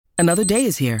Another day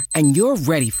is here, and you're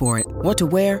ready for it. What to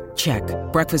wear? Check.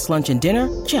 Breakfast, lunch, and dinner?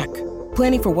 Check.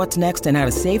 Planning for what's next and how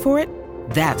to save for it?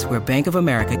 That's where Bank of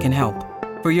America can help.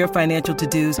 For your financial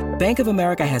to-dos, Bank of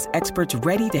America has experts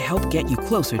ready to help get you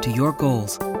closer to your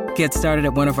goals. Get started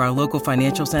at one of our local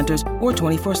financial centers or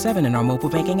 24/7 in our mobile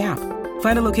banking app.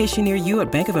 Find a location near you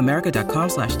at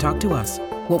bankofamerica.com/talktous.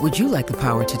 What would you like the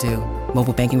power to do?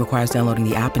 Mobile banking requires downloading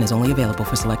the app and is only available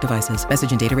for select devices.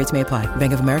 Message and data rates may apply.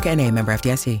 Bank of America N.A., member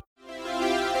FDIC.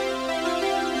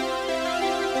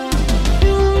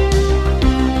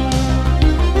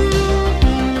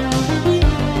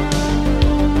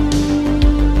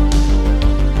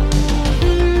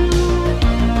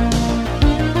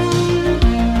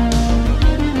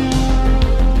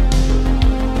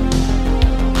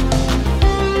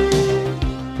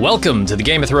 Welcome to the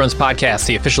Game of Thrones podcast,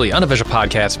 the officially unofficial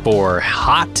podcast for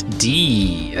Hot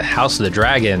D, House of the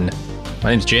Dragon.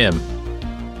 My name's Jim.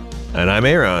 And I'm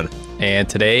Aaron. And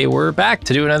today we're back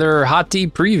to do another Hot D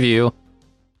preview.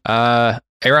 Aaron,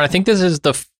 I think this is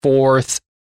the fourth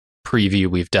preview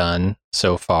we've done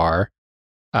so far.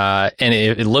 And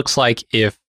it looks like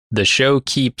if the show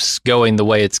keeps going the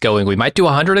way it's going, we might do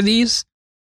 100 of these.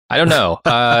 I don't know.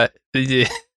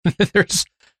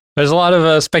 There's a lot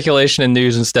of speculation and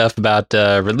news and stuff about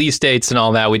release dates and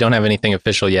all that. We don't have anything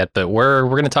official yet, but we're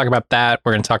going to talk about that.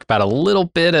 We're going to talk about a little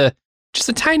bit of, just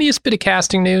the tiniest bit of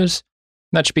casting news.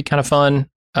 That should be kind of fun.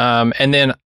 And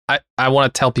then I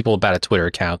want to tell people about a Twitter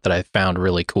account that I found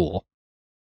really cool.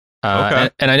 Okay.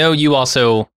 And I know you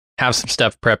also have some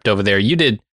stuff prepped over there. You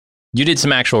did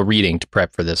some actual reading to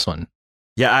prep for this one.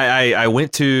 Yeah, I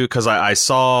went to, because I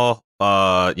saw...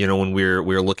 when we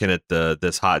were looking at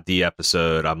this Hot D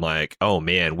episode, I'm like, oh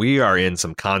man, we are in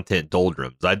some content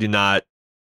doldrums. I do not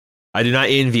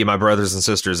envy my brothers and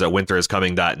sisters at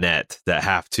winteriscoming.net that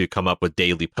have to come up with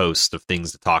daily posts of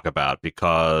things to talk about,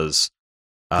 because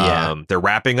they're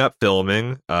wrapping up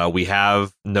filming. We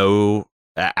have no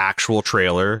actual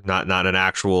trailer, not an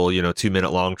actual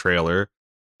 2-minute long trailer.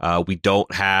 We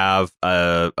don't have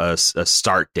a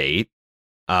start date.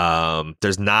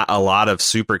 There's not a lot of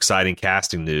super exciting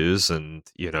casting news, and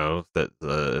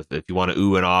that if you want to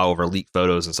ooh and ah over leaked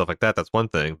photos and stuff like that, that's one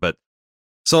thing. But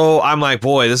so I'm like,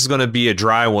 boy, this is going to be a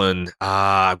dry one.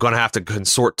 I'm going to have to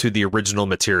consort to the original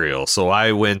material. So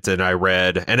I went and I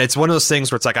read, and it's one of those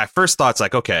things where it's like, I first thought, it's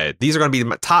like, okay, these are going to be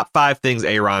the top 5 things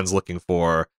Aaron's looking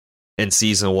for in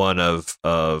season 1 of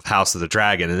House of the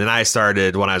Dragon. And then I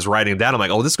started, when I was writing down, I'm like,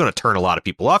 oh, this is going to turn a lot of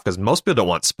people off because most people don't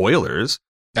want spoilers.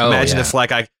 Imagine if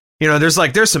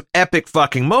there's some epic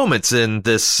fucking moments in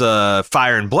this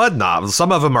Fire and Blood novel.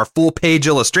 Some of them are full page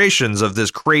illustrations of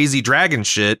this crazy dragon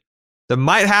shit that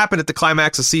might happen at the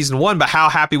climax of season 1. But how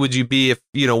happy would you be if,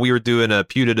 we were doing a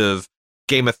putative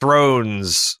Game of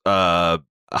Thrones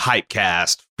hype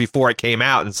cast before it came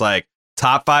out? And it's like,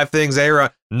 top 5 things, Aaron.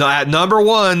 At number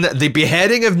 1, the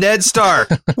beheading of Ned Stark.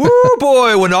 Woo,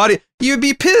 boy, you'd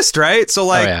be pissed, right?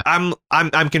 So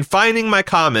I'm confining my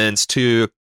comments to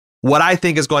what I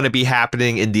think is going to be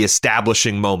happening in the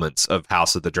establishing moments of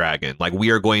House of the Dragon. Like, we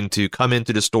are going to come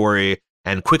into the story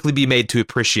and quickly be made to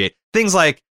appreciate things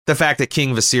like the fact that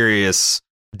King Viserys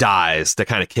dies to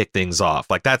kind of kick things off.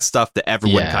 Like, that's stuff that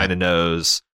everyone kind of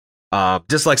knows.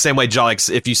 Just like same way,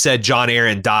 if you said Jon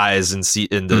Arryn dies in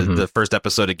the first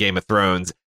episode of Game of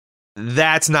Thrones,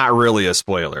 that's not really a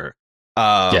spoiler.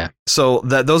 So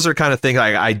those are kind of things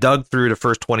I dug through the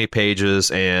first 20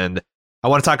 pages, and I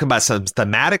want to talk about some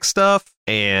thematic stuff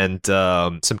and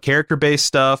some character-based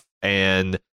stuff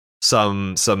and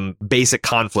some basic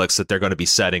conflicts that they're going to be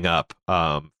setting up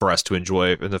for us to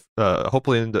enjoy in the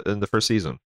hopefully in the first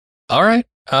season. All right.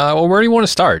 Well, where do you want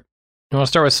to start? You want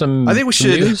to start with some? I think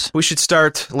we should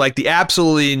start like the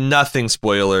absolutely nothing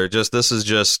spoiler. This is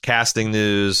just casting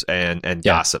news and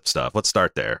gossip stuff. Let's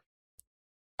start there.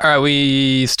 All right,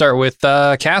 we start with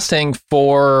casting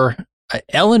for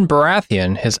Ellen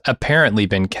Baratheon has apparently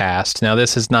been cast. Now,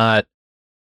 this is not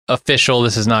official.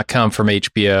 This has not come from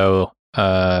HBO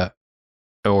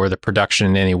or the production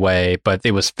in any way, but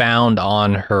it was found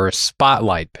on her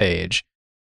Spotlight page.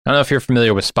 I don't know if you're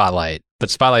familiar with Spotlight, but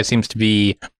Spotlight seems to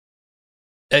be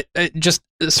just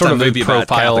sort of a movie about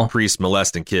Catholic priests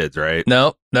molesting kids, right?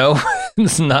 No,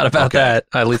 it's not about that.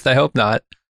 At least I hope not,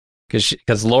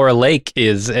 because Laura Lake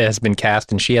has been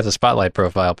cast and she has a Spotlight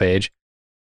profile page.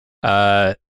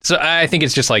 So I think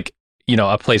it's just like,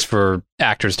 a place for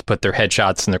actors to put their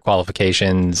headshots and their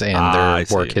qualifications and their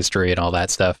work history and all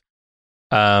that stuff.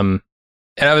 And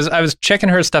I was checking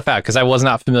her stuff out because I was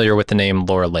not familiar with the name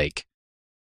Laura Lake.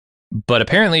 But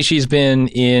apparently she's been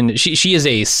she is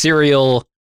a serial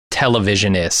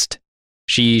televisionist.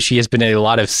 She has been in a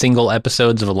lot of single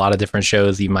episodes of a lot of different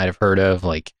shows you might have heard of,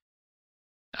 like,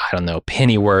 I don't know,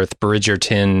 Pennyworth,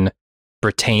 Bridgerton,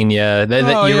 Britannia.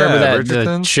 You remember that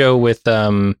the show with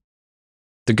the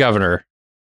governor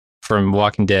from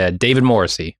Walking Dead, David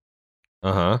Morrissey?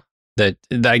 That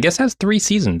I guess has 3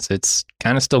 seasons. It's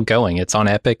kind of still going. It's on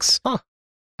Epix.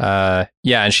 Yeah,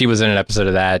 and she was in an episode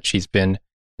of that.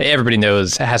 Everybody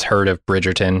has heard of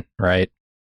Bridgerton, right?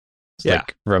 It's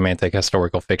like romantic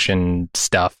historical fiction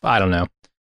stuff. I don't know.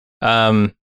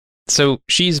 So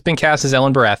she's been cast as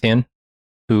Ellen Baratheon,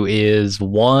 who is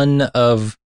one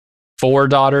of 4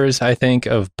 daughters, I think,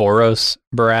 of Boros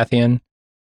Baratheon,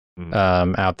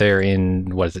 out there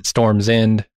in, what is it, Storm's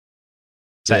End?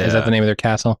 Is that the name of their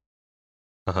castle?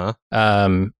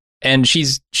 And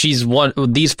she's one.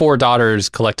 These 4 daughters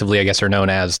collectively, I guess, are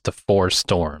known as the 4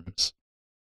 Storms.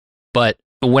 But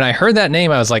when I heard that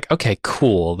name, I was like, okay,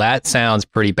 cool. That sounds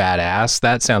pretty badass.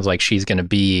 That sounds like she's going to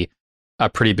be a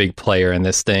pretty big player in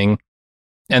this thing.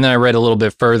 And then I read a little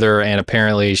bit further, and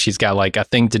apparently she's got like a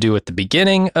thing to do with the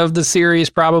beginning of the series,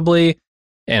 probably,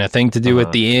 and a thing to do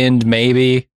with the end,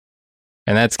 maybe.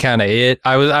 And that's kind of it.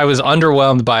 I was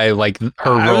underwhelmed by like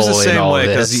her role in all of this. I was the same way,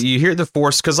 because you hear the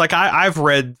Force, because like I've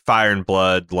read Fire and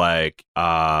Blood, like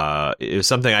it was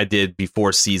something I did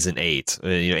before season 8.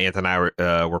 Anthony and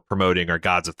I were promoting our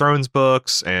Gods of Thrones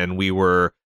books, and we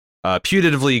were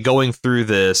putatively going through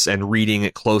this and reading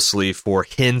it closely for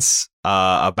hints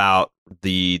about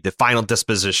the final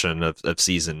disposition of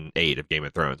season 8 of Game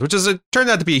of Thrones, which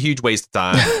turned out to be a huge waste of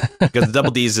time because the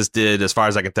Double D's just did, as far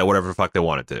as I can tell, whatever the fuck they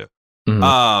wanted to.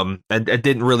 And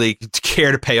didn't really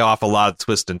care to pay off a lot of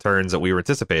twists and turns that we were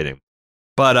anticipating.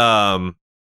 But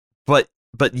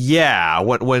yeah,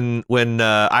 when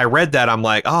I read that, I'm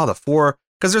like, oh, the 4,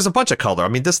 because there's a bunch of color. I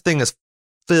mean, this thing is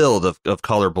filled of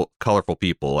colorful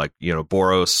people, like,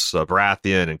 Boros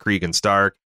Baratheon and Cregan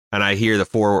Stark. And I hear the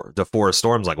four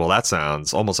Storms, like, well, that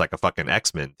sounds almost like a fucking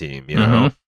X-Men team,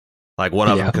 like one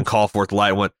of them can call forth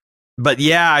light, one. But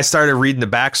yeah, I started reading the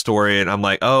backstory, and I'm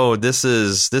like, oh, this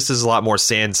is a lot more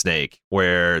Sand Snake,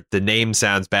 where the name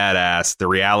sounds badass. The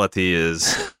reality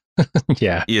is,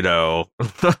 like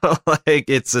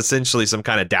it's essentially some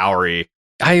kind of dowry.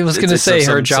 I was going to say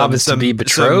her job is to be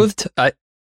betrothed.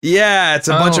 It's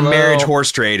a bunch of marriage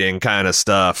horse trading kind of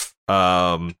stuff.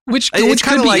 Which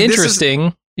could be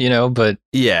interesting, but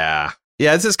yeah,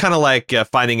 this is kind of like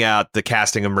finding out the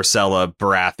casting of Myrcella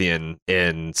Baratheon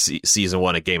in season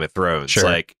 1 of Game of Thrones. Sure.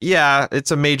 Like, yeah,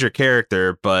 it's a major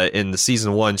character, but in the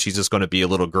season 1, she's just going to be a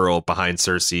little girl behind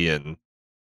Cersei, and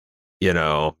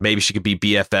maybe she could be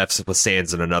BFFs with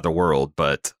Sansa in another world.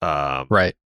 But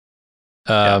right,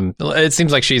 it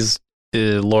seems like she's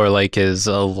Laura Lake is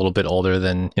a little bit older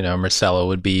than Myrcella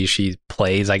would be. She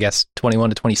plays, I guess,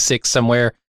 21 to 26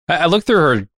 somewhere. I looked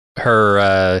through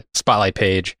her spotlight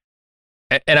page.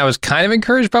 And I was kind of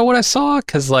encouraged by what I saw,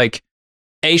 because, like,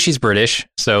 A, she's British,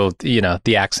 so,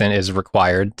 the accent is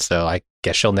required, so I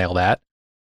guess she'll nail that.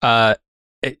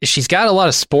 She's got a lot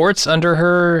of sports under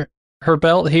her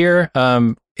belt here,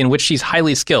 in which she's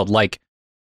highly skilled, like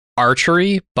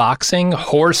archery, boxing,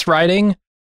 horse riding.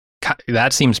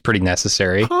 That seems pretty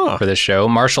necessary for this show.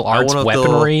 Martial arts,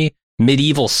 weaponry,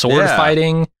 medieval sword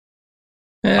fighting.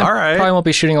 All right. Probably won't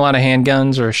be shooting a lot of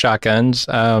handguns or shotguns.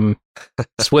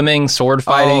 Swimming, sword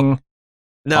fighting.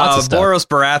 No, Boros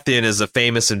Baratheon is a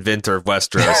famous inventor of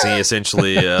Westeros. He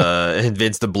essentially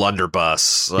invents the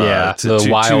blunderbuss. The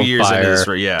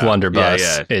wildfire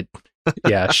blunderbuss.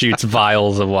 Yeah. It shoots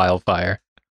vials of wildfire.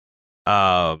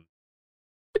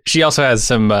 She also has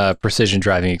some precision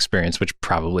driving experience, which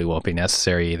probably won't be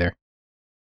necessary either.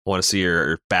 I want to see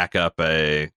her back up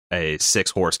a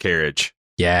 6-horse carriage.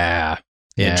 Yeah.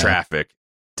 In traffic,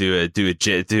 do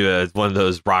one of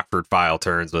those Rockford File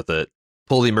turns with it.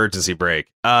 Pull the emergency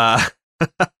brake.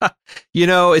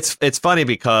 It's funny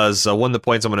because one of the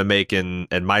points I'm going to make in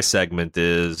my segment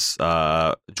is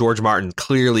George Martin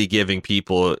clearly giving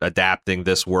people adapting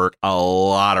this work a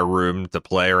lot of room to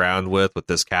play around with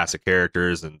this cast of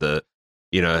characters and the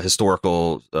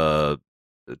historical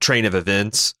train of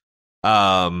events.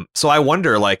 So I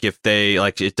wonder, like, if they,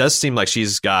 like, it does seem like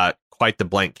she's got quite the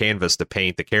blank canvas to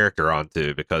paint the character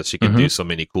onto, because she can do so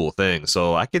many cool things.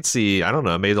 So I could see, I don't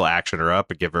know, maybe they'll action her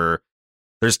up and give her,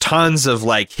 there's tons of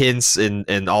like hints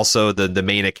and also the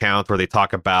main account where they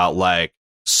talk about like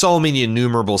so many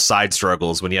innumerable side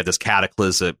struggles when you have this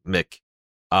cataclysmic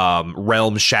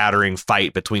realm shattering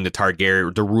fight between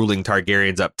the ruling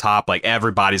Targaryens up top. Like,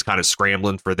 everybody's kind of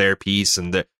scrambling for their piece,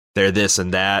 and they're this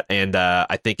and that. And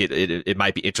I think it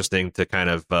might be interesting to kind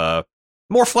of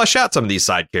more flesh out some of these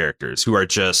side characters who are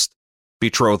just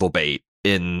betrothal bait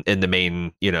in the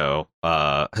main,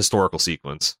 historical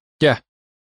sequence. Yeah.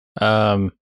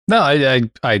 No,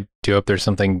 I do hope there's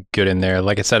something good in there.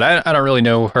 Like I said, I don't really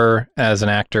know her as an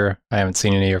actor. I haven't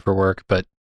seen any of her work, but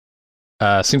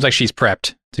seems like she's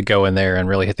prepped to go in there and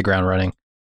really hit the ground running.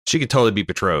 She could totally be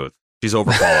betrothed. She's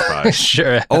overqualified.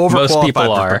 Sure. Overqualified Most people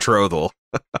for are. betrothal.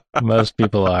 Most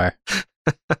people are.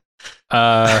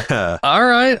 All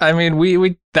right. I mean,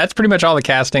 we that's pretty much all the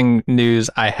casting news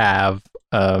I have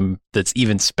that's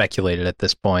even speculated at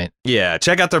this point. Yeah,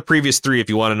 check out the previous 3 if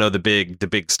you want to know the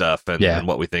big stuff and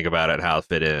what we think about it and how it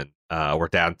fit in. We're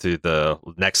down to the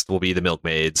next will be the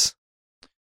Milkmaids.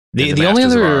 The only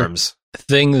other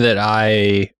thing that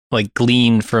I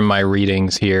gleaned from my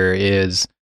readings here is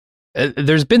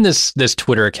there's been this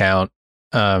Twitter account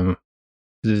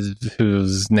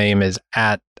whose name is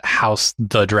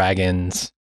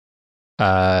 @HouseTheDragons,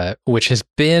 which it's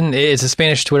a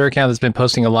Spanish Twitter account that's been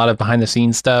posting a lot of behind the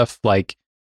scenes stuff, like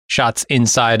shots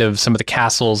inside of some of the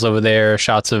castles over there,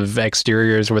 shots of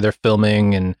exteriors where they're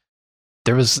filming, and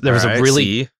there was a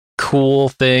really cool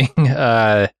thing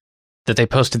that they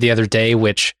posted the other day,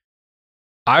 which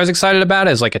I was excited about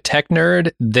as like a tech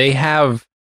nerd. They have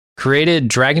created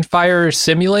Dragonfire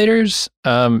simulators,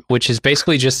 which is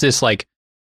basically just this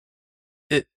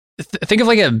think of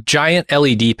like a giant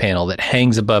LED panel that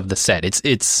hangs above the set.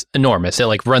 It's enormous.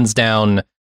 It runs down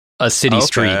a city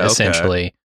street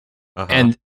essentially.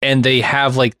 Uh-huh. And they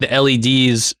have the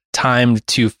LEDs timed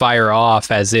to fire off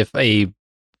as if a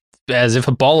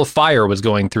ball of fire was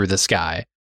going through the sky.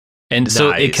 And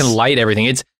so it can light everything.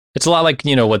 It's a lot like,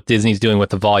 what Disney's doing with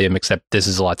the volume, except this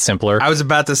is a lot simpler. I was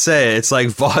about to say, it's like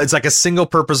a single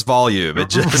purpose volume. It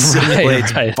just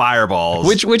simulates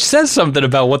fireballs. Which says something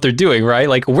about what they're doing, right?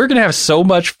 We're going to have so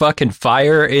much fucking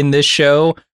fire in this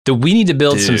show that we need to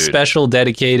build some special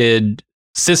dedicated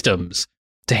systems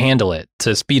to handle it,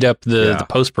 to speed up the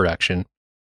post-production.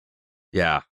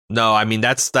 Yeah. No, I mean,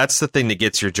 that's the thing that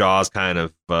gets your jaws kind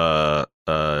of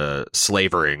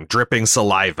slavering, dripping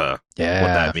saliva. Yeah. What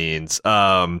that means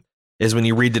is when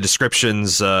you read the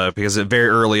descriptions, because very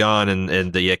early on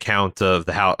in the account of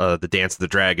the Dance of the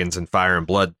Dragons and Fire and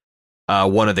Blood,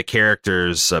 one of the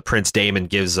characters, Prince Daemon,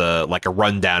 gives a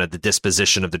rundown of the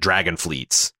disposition of the dragon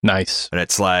fleets. Nice. And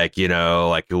it's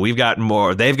we've got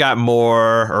more, they've got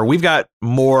more, or we've got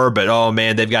more, but oh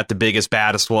man, they've got the biggest,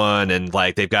 baddest one, and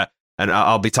they've got. And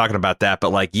I'll be talking about that,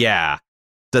 but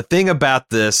the thing about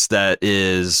this that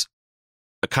is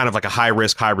kind of like a high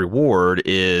risk, high reward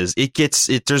is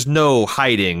there's no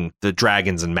hiding the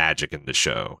dragons and magic in the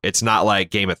show. It's not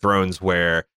like Game of Thrones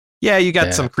where, you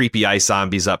got some creepy ice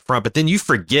zombies up front, but then you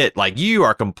forget, you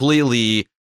are completely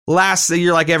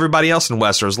you're like everybody else in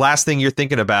Westeros. Last thing you're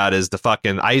thinking about is the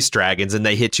fucking ice dragons, and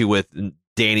they hit you with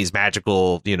Dany's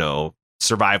magical,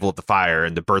 survival of the fire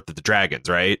and the birth of the dragons,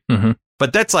 right? Mm-hmm.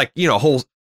 But that's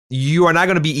you are not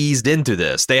going to be eased into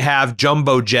this. They have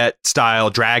jumbo jet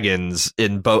style dragons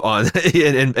in both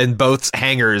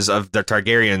hangars of the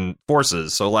Targaryen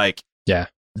forces. So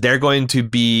they're going to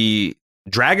be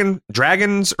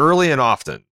dragons early and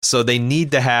often. So they need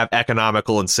to have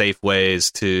economical and safe ways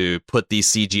to put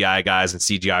these CGI guys and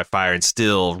CGI fire and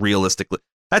still realistically.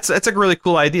 That's a really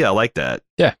cool idea. I like that.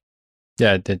 Yeah.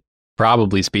 Yeah. It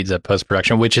probably speeds up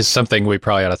post-production, which is something we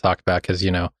probably ought to talk about because,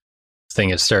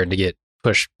 thing is starting to get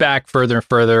pushed back further and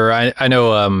further. I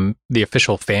know the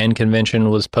official fan convention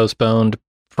was postponed.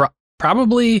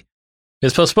 Probably it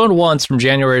was postponed once from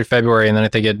January to February, and then I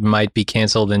think it might be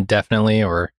canceled indefinitely,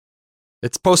 or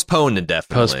it's postponed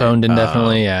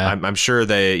indefinitely. Yeah. I'm sure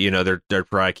they, they're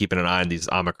probably keeping an eye on these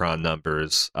Omicron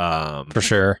numbers. For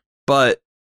sure. But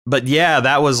yeah,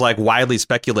 that was widely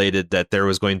speculated that there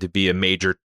was going to be a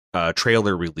major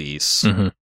trailer release. Mm-hmm.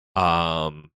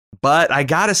 But I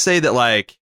gotta say that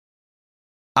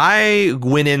I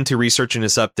went into researching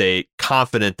this update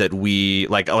confident that we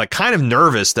kind of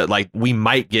nervous that we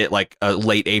might get a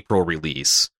late April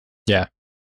release. Yeah.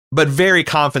 But very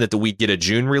confident that we'd get a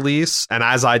June release. And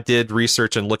as I did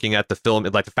research and looking at the film,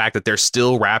 the fact that they're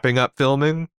still wrapping up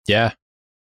filming. Yeah.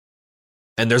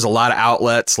 And there's a lot of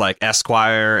outlets like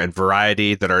Esquire and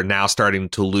Variety that are now starting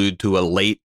to allude to a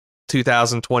late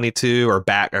 2022 or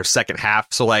second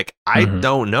half. So I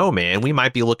don't know, man. We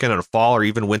might be looking at a fall or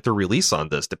even winter release on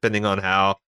this, depending on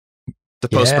how the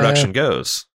post-production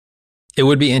goes. It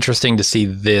would be interesting to see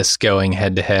this going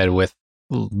head to head with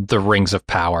the Rings of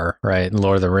Power, right?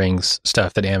 Lord of the Rings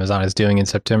stuff that Amazon is doing in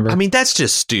September. I mean, that's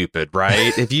just stupid,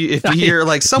 right? If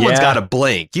you're someone's got to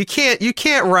blink. You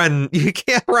can't run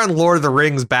Lord of the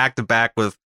Rings back to back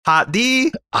with Hot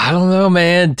D. I don't know,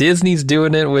 man. Disney's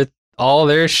doing it with all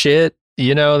their shit,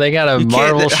 You know, they got a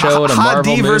Marvel show and a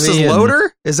Marvel movie. Hot D versus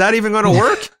Loader? Is that even going to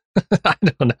work? I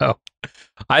don't know.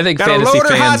 I think got fantasy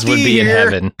fans would be in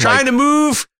heaven. Trying to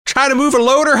move a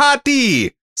Loader Hot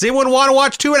D. Does anyone want to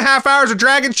watch 2.5 hours of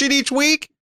dragon shit each week?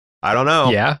 I don't know.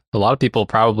 Yeah, a lot of people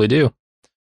probably do.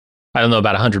 I don't know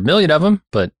about 100 million of them,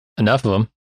 but enough of them.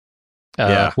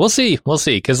 Yeah. We'll see.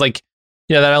 Because, like,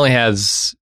 you know, that only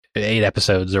has 8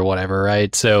 episodes or whatever,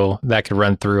 right? So that could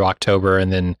run through October,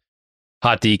 and then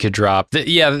Hot D could drop.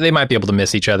 They might be able to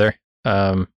miss each other.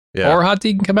 Or Hot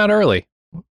D can come out early.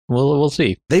 We'll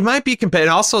see. They might be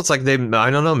competitive. Also, it's like I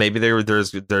don't know. Maybe they want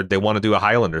to do a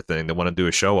Highlander thing. They want to do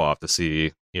a show off to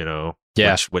see, you know,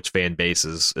 which fan base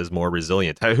is more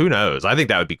resilient. Who knows? I think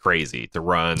that would be crazy to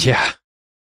run. Yeah.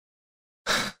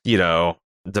 You know,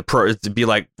 to be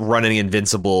like running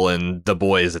Invincible and The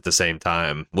Boys at the same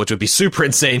time, which would be super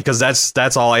insane because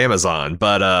that's all Amazon.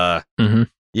 But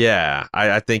yeah,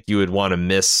 I think you would want to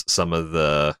miss some of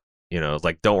the. You know,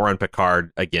 like don't run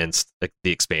Picard against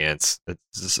the Expanse.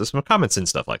 It's some common sense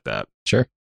stuff like that. Sure.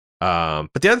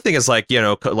 But the other thing is like, you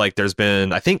know, like there's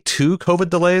been, I think 2 COVID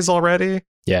delays already.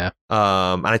 Yeah.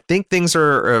 And I think things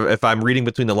are, if I'm reading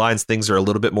between the lines, things are a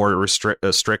little bit more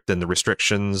strict than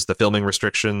the filming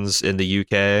restrictions in the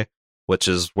UK, which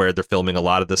is where they're filming a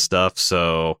lot of this stuff.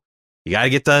 So you got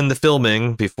to get done the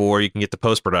filming before you can get to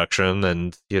post-production.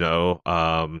 And, you know,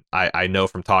 I know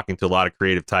from talking to a lot of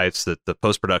creative types that the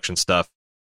post-production stuff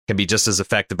can be just as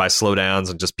affected by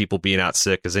slowdowns and just people being out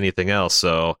sick as anything else.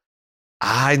 So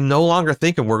I'm no longer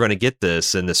thinking we're going to get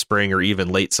this in the spring or even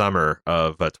late summer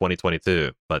of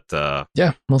 2022. But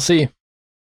yeah, we'll see.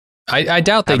 I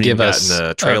doubt they give us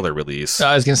a trailer release.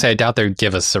 I was going to say, I doubt they'd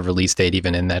give us a release date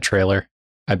even in that trailer.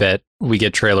 I bet we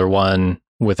get trailer 1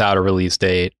 without a release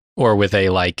date. Or with a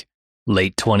like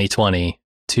late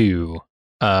 2022.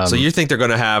 So you think they're going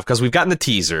to have, because we've gotten the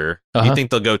teaser. You think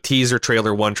they'll go teaser,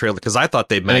 trailer 1, trailer? Because I thought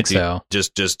they might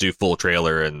just do full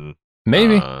trailer and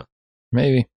maybe. I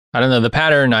don't know. The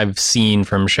pattern I've seen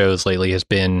from shows lately has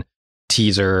been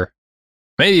teaser,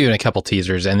 maybe even a couple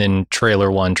teasers, and then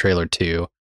trailer 1, trailer 2,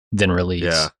 then release.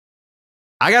 Yeah.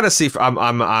 I gotta see.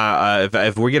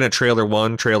 If we're getting a trailer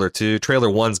 1, trailer 2, trailer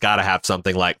 1's got to have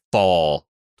something like fall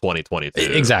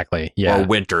 2022. Exactly. Yeah. Or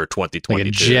winter 2022. Like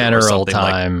a general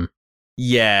time. Like,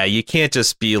 yeah, you can't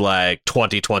just be like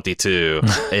 2022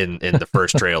 in the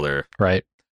first trailer. Right.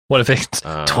 What if it's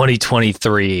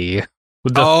 2023?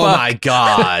 My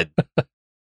God.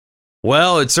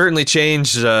 Well, it certainly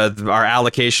changed our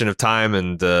allocation of time.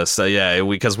 And so, yeah,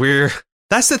 because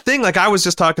that's the thing. Like I was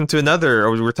just talking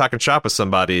to we were talking shop with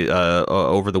somebody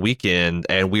over the weekend,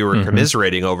 and we were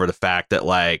commiserating over the fact that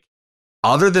like,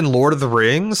 other than Lord of the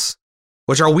Rings,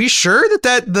 which are we sure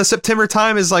that the September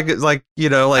time is like you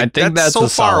know, like I think that's so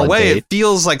far away. Date. It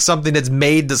feels like something that's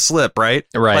made to slip, right?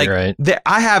 Right, like, right.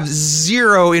 I have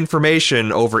zero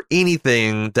information over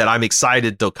anything that I'm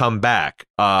excited to come back.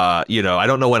 You know, I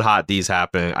don't know when Hot D's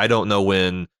happening. I don't know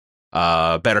when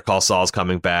Better Call Saul's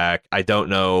coming back. I don't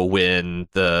know when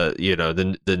the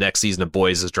next season of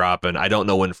Boys is dropping. I don't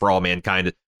know when For All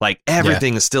Mankind. Like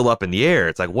everything is still up in the air.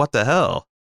 It's like, what the hell?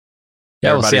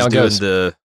 Yeah, we'll see how it goes.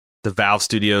 The Valve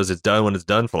Studios, it's done when it's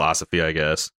done philosophy, I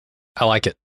guess. I like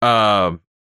it.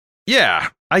 Yeah,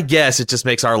 I guess it just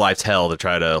makes our lives hell to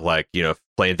try to like, you know,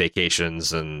 plan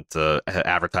vacations and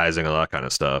advertising and all that kind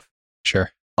of stuff. Sure.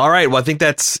 All right. Well, I think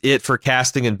that's it for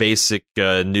casting and basic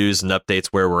news and updates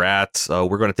where we're at.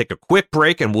 We're going to take a quick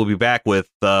break and we'll be back with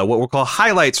what we'll call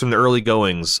highlights from the early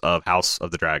goings of House of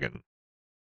the Dragon.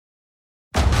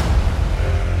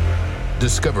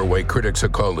 Discover why critics are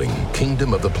calling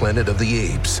Kingdom of the Planet of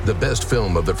the Apes the best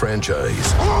film of the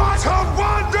franchise. What a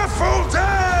wonderful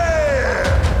day!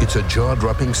 It's a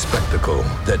jaw-dropping spectacle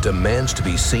that demands to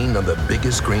be seen on the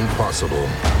biggest screen possible.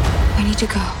 I need to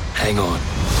go. Hang on.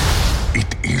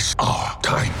 It is our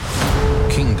time.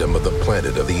 Kingdom of the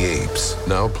Planet of the Apes.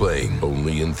 Now playing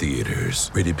only in theaters.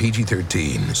 Rated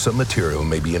PG-13. Some material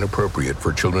may be inappropriate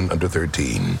for children under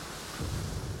 13.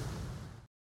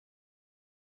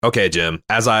 Okay, Jim,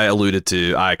 as I alluded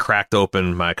to, I cracked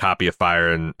open my copy of Fire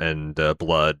and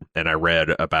Blood, and I read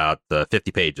about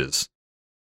 50 pages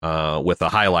with a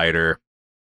highlighter,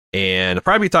 and I'll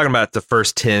probably be talking about the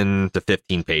first 10 to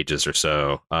 15 pages or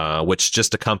so, which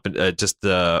just covered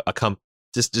the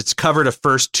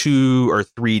first 2 or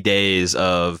 3 days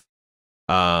of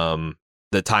the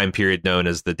time period known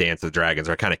as the Dance of the Dragons,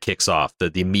 or it kind of kicks off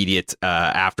the immediate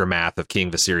aftermath of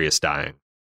King Viserys dying.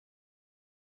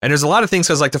 And there's a lot of things,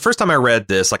 because like the first time I read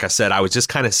this, like I said, I was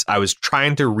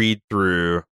trying to read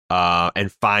through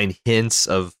and find hints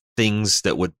of things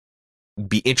that would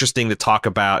be interesting to talk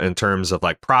about in terms of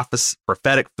like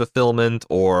prophetic fulfillment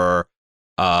or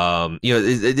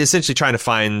Essentially trying to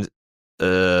find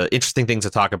interesting things to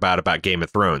talk about Game of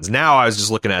Thrones. Now I was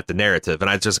just looking at the narrative,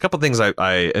 and just a couple things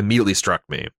I immediately struck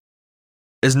me.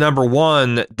 Is number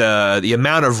one, the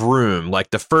amount of room, like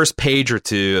the first page or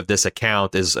two of this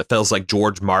account it feels like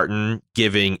George Martin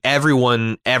giving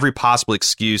everyone every possible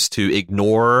excuse to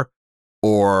ignore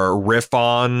or riff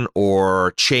on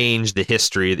or change the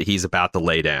history that he's about to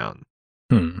lay down.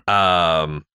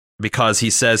 Because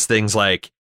he says things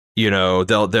like, he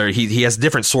has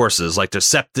different sources, like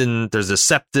there's a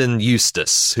Septon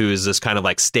Eustace, who is this kind of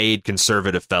like staid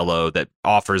conservative fellow that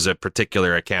offers a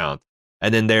particular account.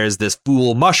 And then there's this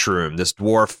fool Mushroom, this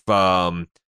dwarf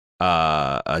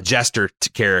jester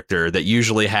character that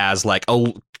usually has like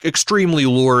a extremely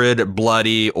lurid,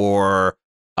 bloody, or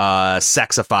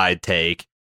sexified take.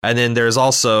 And then there's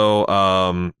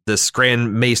also this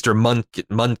Grand Maester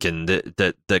Munkin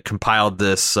that compiled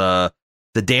this The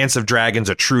Dance of Dragons,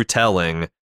 A True Telling.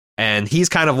 And he's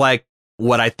kind of like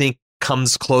what I think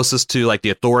comes closest to like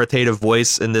the authoritative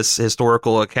voice in this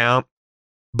historical account.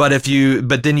 But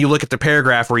then you look at the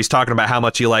paragraph where he's talking about how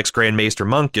much he likes Grand Maester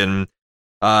Munkin.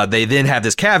 They then have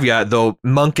this caveat, though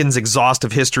Munkin's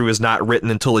exhaustive history was not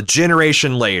written until a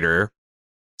generation later.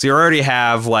 So you already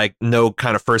have like no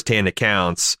kind of firsthand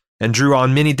accounts, and drew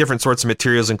on many different sorts of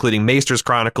materials, including Maester's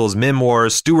Chronicles,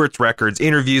 memoirs, Stewart's records,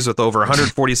 interviews with over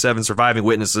 147 surviving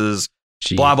witnesses,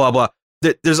 blah, blah, blah.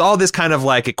 There's all this kind of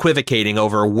like equivocating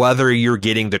over whether you're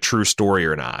getting the true story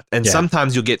or not. And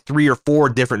sometimes you'll get 3 or 4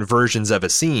 different versions of a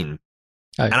scene.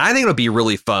 And I think it'll be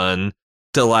really fun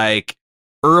to like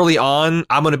early on.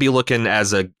 I'm going to be looking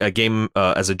as a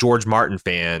George Martin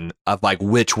fan of like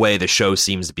which way the show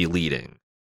seems to be leading.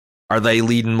 Are they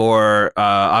leading more?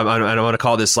 I want to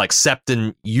call this like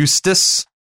Septon Eustace,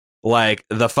 like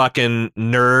the fucking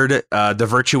nerd, the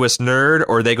virtuous nerd,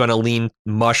 or are they going to lean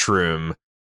Mushroom,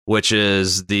 which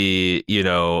is the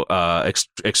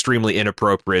extremely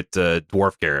inappropriate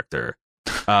dwarf character?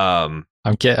 I'm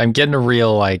getting a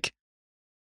real like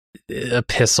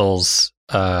epistles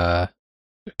kind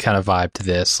of vibe to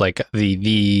this, like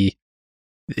the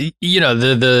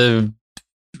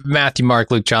Matthew,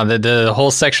 Mark, Luke, John, the whole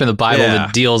section of the Bible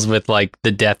that deals with like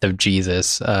the death of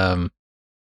Jesus. I'm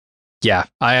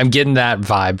getting that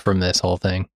vibe from this whole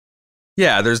thing.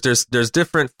 Yeah, there's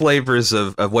different flavors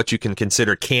of what you can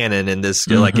consider canon in this,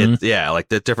 like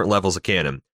the different levels of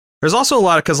canon. There's also a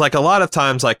lot of, because like a lot of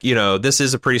times, like, this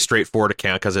is a pretty straightforward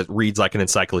account because it reads like an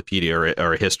encyclopedia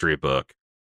or a history book.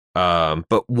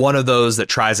 But one of those that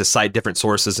tries to cite different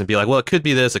sources and be like, well, it could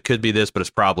be this, but it's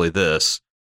probably this.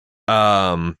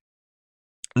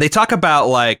 They talk about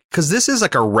like, because this is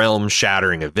like a realm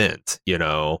shattering event, you've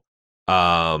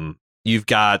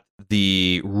got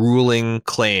the ruling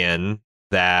clan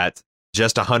that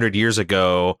just 100 years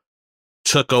ago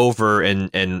took over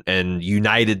and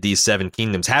united these 7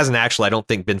 kingdoms. Hasn't actually, I don't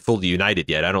think, been fully united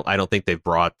yet. I don't think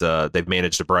they've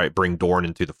managed to bring Dorne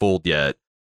into the fold yet.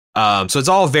 So it's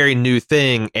all a very new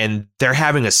thing, and they're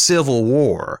having a civil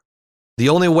war. The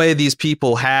only way these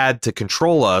people had to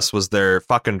control us was their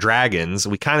fucking dragons.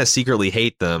 We kind of secretly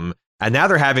hate them, and now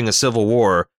they're having a civil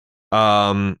war.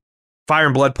 Fire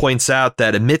and Blood points out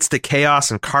that amidst the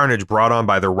chaos and carnage brought on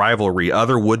by their rivalry,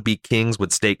 other would-be kings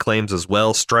would stake claims as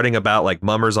well, strutting about like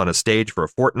mummers on a stage for a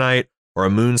fortnight or a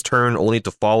moon's turn, only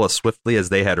to fall as swiftly as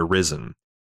they had arisen.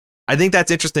 I think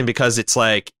that's interesting because it's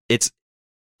like it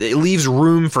leaves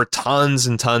room for tons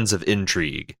and tons of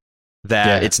intrigue.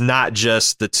 That it's not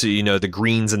just the two, the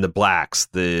greens and the blacks,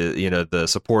 the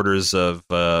supporters of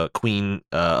Queen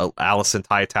Alicent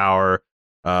Hightower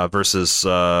versus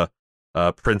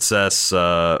Princess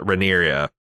Rhaenyra.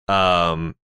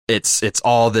 It's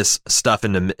all this stuff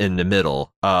in the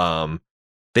middle.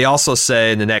 They also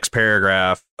say in the next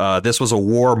paragraph, this was a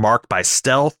war marked by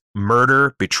stealth,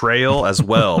 murder, betrayal as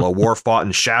well. A war fought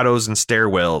in shadows and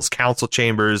stairwells, council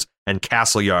chambers, and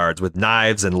castle yards with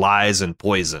knives and lies and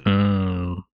poison.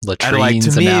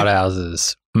 Latrines and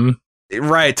outhouses.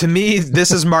 Right. To me,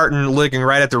 this is Martin looking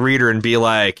right at the reader and be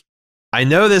like, I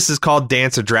know this is called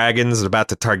Dance of Dragons, about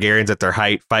the Targaryens at their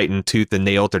height fighting tooth and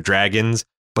nail to dragons,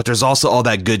 but there's also all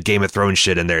that good Game of Thrones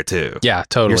shit in there too. Yeah,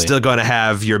 totally. You're still going to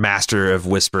have your Master of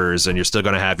Whispers, and you're still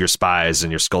going to have your spies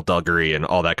and your skullduggery and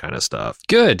all that kind of stuff.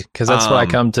 Good, because that's what I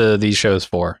come to these shows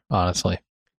for, honestly.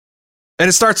 And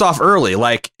it starts off early,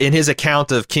 like in his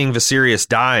account of King Viserys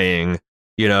dying.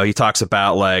 He talks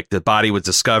about like the body was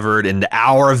discovered in the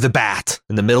hour of the bat,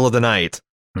 in the middle of the night,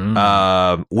 when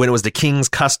it was the king's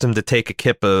custom to take a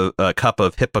cup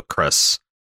of Hippocras,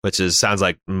 which sounds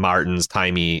like Martin's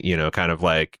timey, kind of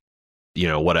like,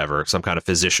 whatever, some kind of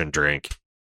physician drink.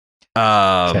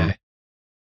 Okay.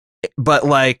 But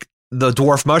like the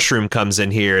dwarf mushroom comes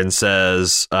in here and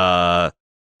says that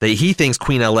he thinks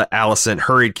Queen Alicent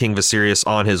hurried King Viserys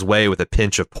on his way with a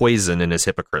pinch of poison in his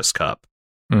Hippocras cup.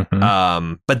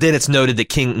 Mm-hmm. But then it's noted that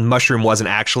King Mushroom wasn't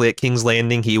actually at King's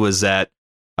Landing. He was at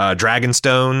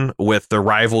Dragonstone with the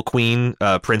rival queen,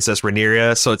 Princess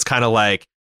Rhaenyra. So it's kind of like,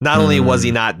 not only was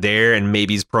he not there and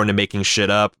maybe he's prone to making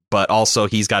shit up, but also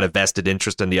he's got a vested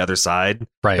interest in the other side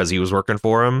because he was working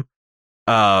for him.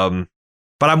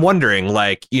 But I'm wondering,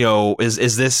 like, you know,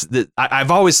 is this I've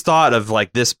always thought of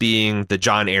like this being the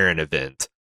Jon Arryn event.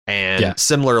 And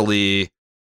similarly,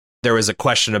 there was a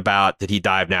question about, did he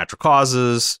die of natural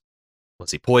causes?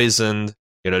 Was he poisoned?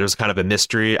 You know, there's kind of a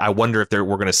mystery. I wonder if we're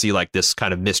going to see like this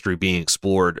kind of mystery being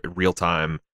explored in real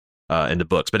time in the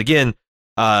books. But again,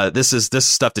 this is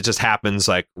stuff that just happens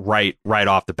like right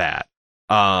off the bat.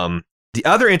 The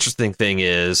other interesting thing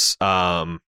is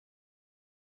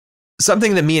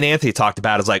something that me and Anthony talked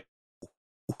about is like,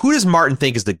 who does Martin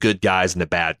think is the good guys and the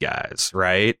bad guys,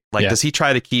 right? Like, does he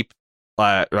try to keep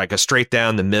like a straight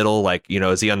down the middle? Like, you know,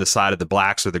 is he on the side of the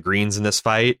blacks or the greens in this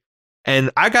fight?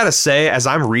 And I gotta say, as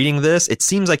I'm reading this, it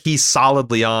seems like he's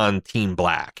solidly on Team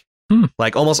Black.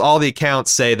 Like almost all the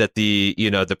accounts say that the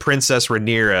Princess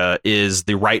Rhaenyra is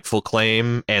the rightful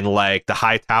claim, and like the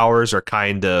High Towers are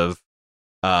kind of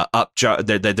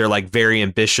they're like very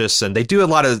ambitious, and they do a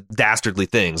lot of dastardly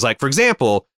things. Like, for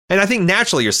example, and I think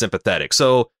naturally you're sympathetic.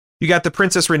 So you got the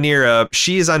Princess Rhaenyra.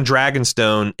 She is on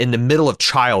Dragonstone in the middle of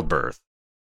childbirth.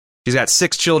 She's got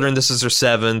 6 children. This is her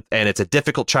 7th, and it's a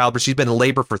difficult childbirth. She's been in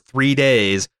labor for 3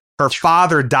 days. Her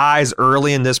father dies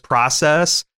early in this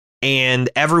process, and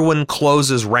everyone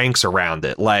closes ranks around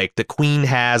it. Like, the queen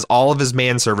has all of his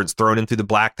manservants thrown into the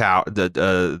black tower,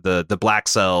 the black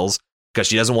cells, because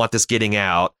she doesn't want this getting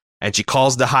out. And she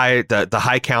calls the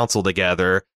high council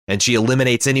together, and she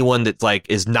eliminates anyone that like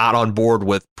is not on board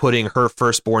with putting her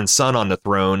firstborn son on the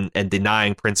throne and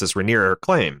denying Princess Rhaenyra her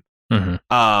claim.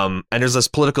 And there's this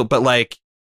political, but like,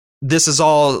 this is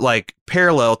all like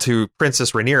parallel to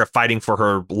Princess Rhaenyra fighting for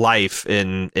her life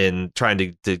in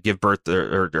trying to give birth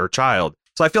to her child.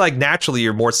 So I feel like naturally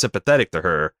you're more sympathetic to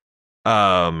her.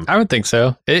 I would think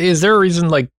so. Is there a reason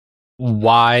like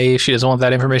why she doesn't want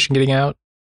that information getting out?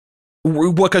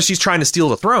 Well, because she's trying to steal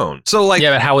the throne. So like,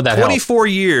 yeah, but how would that 24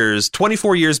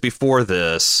 years before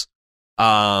this,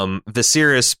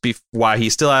 Viserys, while he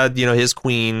still had, you know, his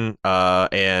queen,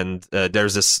 and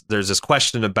there's this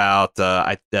question about,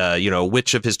 you know,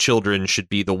 which of his children should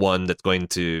be the one that's going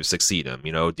to succeed him.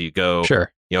 You know, do you go,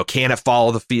 sure, you know, can it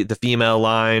follow the female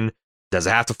line? Does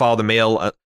it have to follow the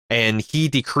male? And he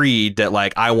decreed that,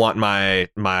 like, I want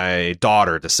my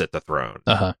daughter to sit the throne.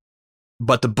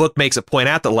 But the book makes it point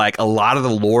out that like a lot of the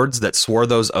lords that swore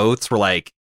those oaths were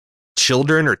like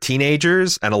children or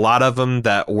teenagers, and a lot of them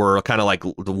that were kind of like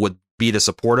would be to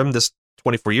support him this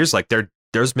 24 years, like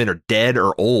those men are dead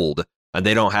or old, and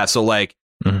they don't have, so like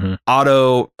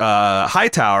Otto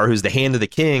Hightower, who's the hand of the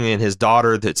king, and his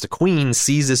daughter that's the queen,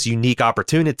 sees this unique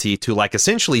opportunity to like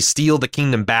essentially steal the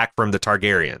kingdom back from the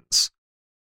Targaryens.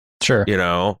 Sure. You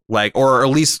know, like, or at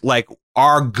least like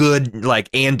our good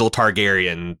like Andal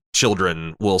Targaryen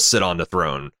children will sit on the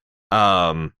throne.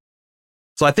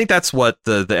 So I think that's what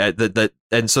the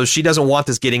and so she doesn't want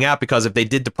this getting out, because if they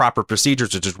did the proper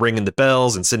procedures of just ringing the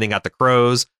bells and sending out the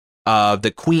crows,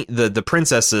 the queen, the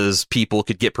princess's people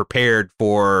could get prepared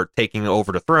for taking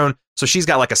over the throne. So she's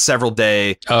got like a several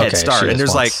day head start. And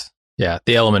there's like,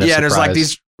 the element of surprise. And there's like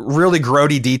these really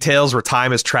grody details where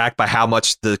time is tracked by how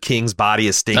much the king's body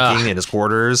is stinking in his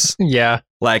quarters.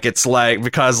 Like, it's like,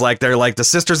 because like they're like the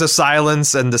Sisters of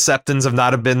Silence and the Septons have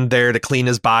not been there to clean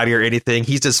his body or anything.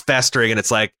 He's just festering, and it's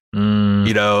like,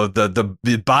 you know,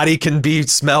 the body can be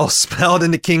smelled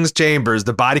in the king's chambers.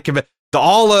 The body can be,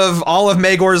 all of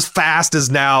Maegor's fast is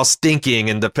now stinking,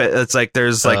 and it's like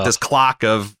there's like this clock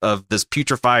of this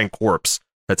putrefying corpse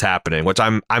that's happening, which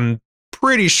I'm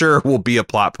pretty sure will be a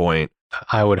plot point.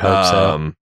 I would hope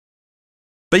so.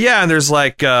 But yeah, and there's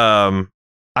like, so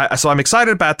I'm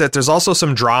excited about that. There's also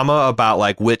some drama about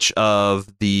like which of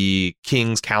the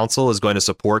king's council is going to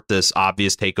support this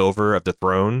obvious takeover of the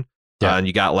throne. And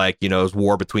you got like, you know,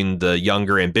 war between the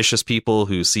younger ambitious people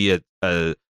who see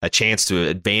a chance to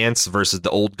advance versus the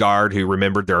old guard who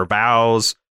remembered their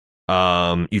vows.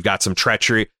 You've got some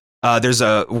treachery. There's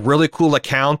a really cool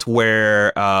account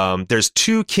where there's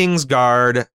 2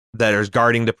 Kingsguard that are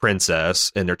guarding the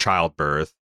princess in their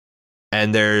childbirth,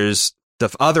 and there's the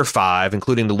other 5,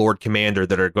 including the Lord Commander,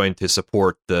 that are going to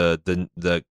support the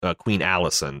Queen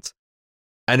Alicent.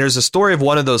 And there's a story of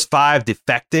one of those 5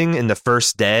 defecting in the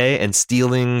first day and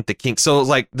stealing the king. So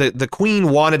like the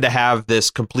queen wanted to have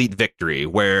this complete victory,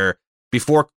 where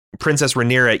before Princess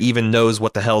Rhaenyra even knows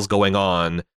what the hell's going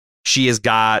on. She has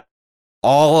got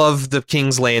all of the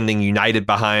King's Landing united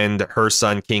behind her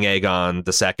son, King Aegon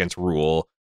II's rule.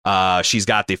 She's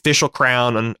got the official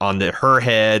crown on her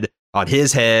head, on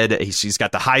his head. She's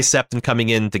got the High Septon coming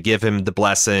in to give him the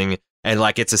blessing. And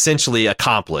like, it's essentially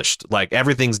accomplished. Like,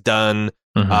 everything's done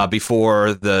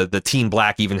before the Team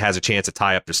Black even has a chance to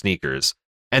tie up their sneakers.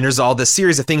 And there's all this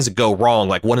series of things that go wrong.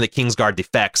 Like, one of the Kingsguard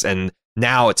defects, and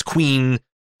now it's Queen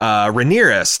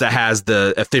Rhaenyra that has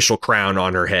the official crown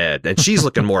on her head, and she's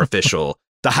looking more official.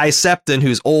 The High Septon,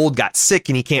 who's old, got sick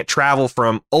and he can't travel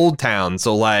from Old Town.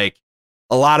 So like,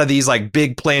 a lot of these like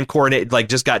big plan coordinate like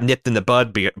just got nipped in the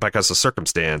bud because of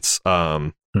circumstance.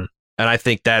 And I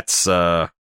think that's going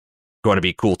to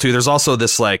be cool too. There's also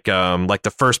this like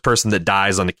the first person that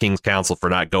dies on the King's Council for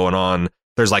not going on.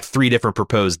 There's like 3 different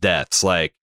proposed deaths.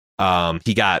 Like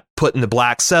he got put in the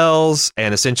black cells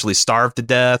and essentially starved to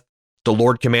death. The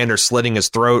Lord Commander slitting his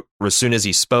throat as soon as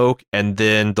he spoke, and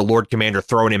then the Lord Commander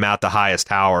throwing him out the highest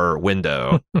tower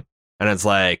window. And it's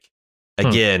like,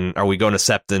 again, are we going to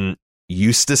Septon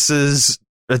Eustace's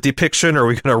depiction, or are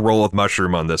we going to roll with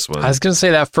Mushroom on this one? I was going to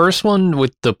say that first one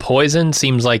with the poison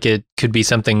seems like it could be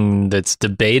something that's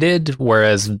debated,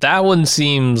 whereas that one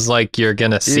seems like you're going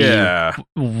to see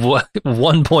what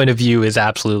one point of view is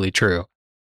absolutely true.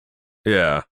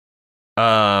 Yeah.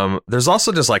 There's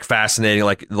also just like fascinating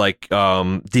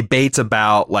debates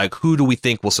about like who do we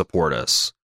think will support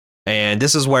us, and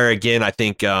this is where again I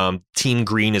think Team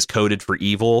Green is coded for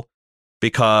evil,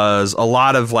 because a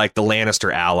lot of like the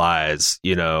Lannister allies,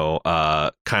 you know,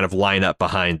 kind of line up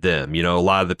behind them. You know, a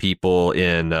lot of the people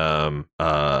in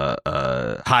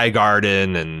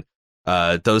Highgarden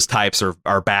and those types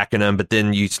are backing them. But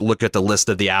then you look at the list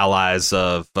of the allies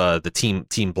of the Team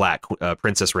Black,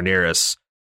 Princess Rhaenyra.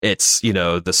 It's, you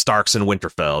know, the Starks in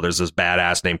Winterfell. There's this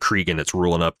badass named Cregan that's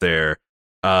ruling up there.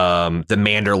 The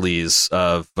Manderleys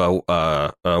of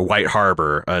White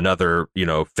Harbor, another, you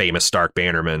know, famous Stark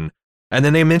bannerman. And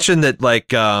then they mentioned that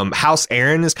like House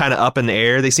Aaron is kind of up in the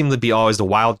air. They seem to be always the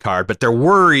wild card, but they're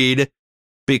worried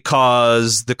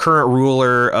because the current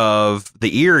ruler of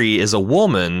the Eyrie is a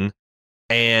woman.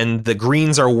 And the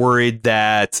Greens are worried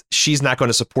that she's not going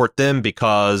to support them,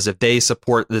 because if they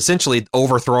support essentially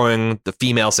overthrowing the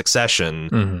female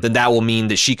succession, then that will mean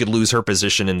that she could lose her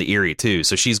position in the Eyrie too.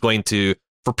 So she's going to,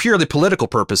 for purely political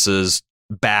purposes,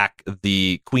 back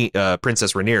the Queen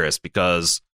Princess Rhaenyra,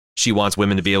 because she wants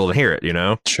women to be able to hear it, you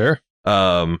know? Sure.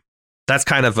 That's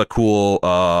kind of a cool,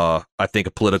 I think,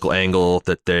 a political angle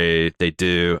that they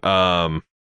do.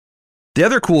 The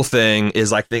other cool thing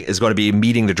is, I think, is going to be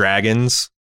meeting the dragons,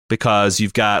 because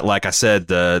you've got, like I said,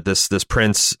 this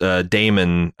Prince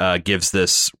Daemon gives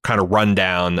this kind of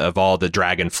rundown of all the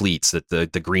dragon fleets that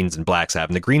the Greens and Blacks have,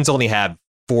 and the Greens only have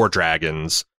 4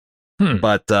 dragons,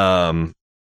 but their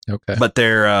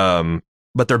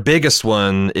biggest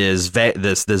one is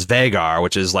this Vhagar,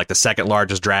 which is like the second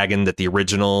largest dragon that the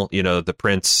original, you know, the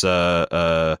Prince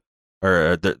or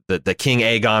the King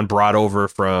Aegon brought over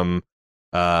from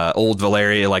Old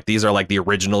Valyria. Like, these are like the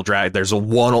original drag. There's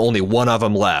only one of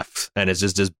them left, and it's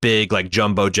just this big like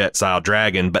jumbo jet style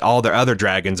dragon. But all their other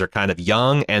dragons are kind of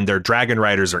young, and their dragon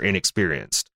riders are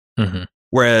inexperienced.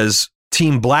 Whereas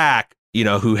Team Black, you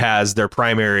know, who has their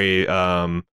primary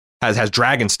has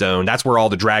Dragonstone. That's where all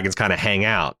the dragons kind of hang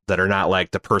out that are not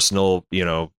like the personal, you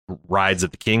know, rides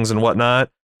of the kings and whatnot.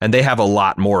 And they have a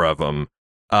lot more of them.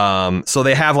 So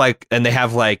they have like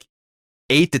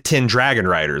 8 to 10 dragon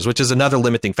riders, which is another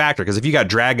limiting factor, because if you got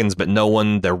dragons but no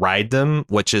one to ride them,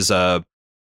 which is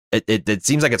it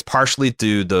seems like it's partially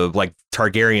to the like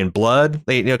Targaryen blood,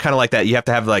 you know, kind of like that. You have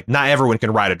to have like, not everyone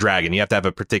can ride a dragon. You have to have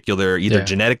a particular either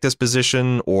genetic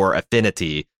disposition or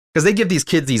affinity, because they give these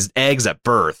kids these eggs at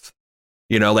birth.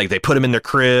 You know, like they put them in their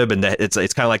crib, and it's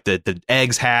kind of like the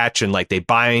eggs hatch, and like they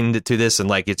bind to this, and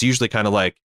like it's usually kind of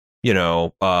like, you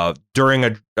know,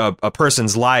 during a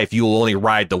person's life, you will only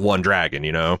ride the one dragon,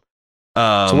 you know?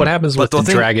 So what happens with the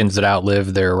dragons that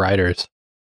outlive their riders?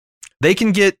 They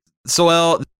can get,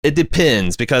 it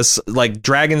depends, because like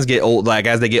dragons get old, like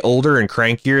as they get older and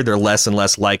crankier, they're less and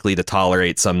less likely to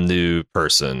tolerate some new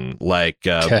person. Like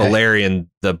Balerion,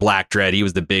 the Black Dread, he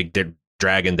was the big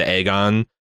dragon to Aegon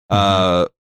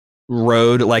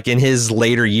rode. Like in his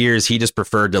later years, he just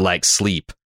preferred to like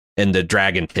sleep in the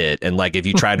dragon pit, and like if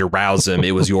you tried to rouse him,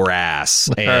 it was your ass.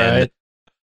 And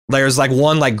there's like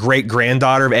one like great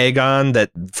granddaughter of Aegon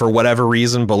that for whatever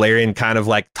reason Balerion kind of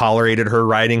like tolerated her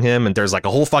riding him, and there's like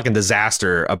a whole fucking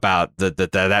disaster about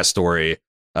that story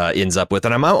ends up with.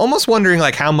 And I'm almost wondering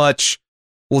like how much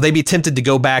will they be tempted to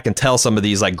go back and tell some of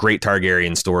these like great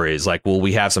Targaryen stories? Like, will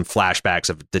we have some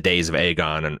flashbacks of the days of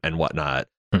Aegon and whatnot?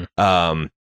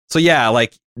 So yeah,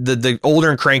 like the older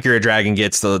and crankier a dragon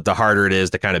gets, the harder it is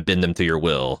to kind of bend them to your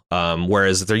will.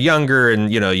 Whereas if they're younger and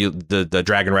the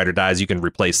dragon rider dies, you can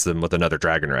replace them with another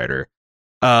dragon rider.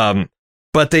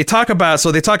 But they talk about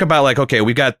like, okay,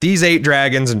 we've got these 8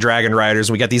 dragons and dragon riders.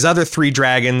 And we got these other 3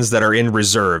 dragons that are in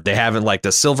reserve. They haven't, like the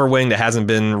Silverwing that hasn't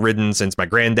been ridden since my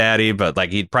granddaddy, but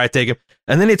like he'd probably take him.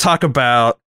 And then they talk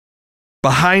about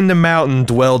behind the mountain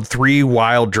dwelled 3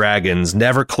 wild dragons,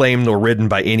 never claimed nor ridden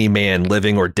by any man,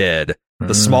 living or dead.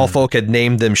 The small folk had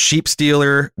named them Sheep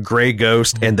Stealer, Grey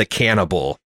Ghost, and the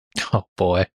Cannibal. Oh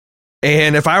boy.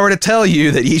 And if I were to tell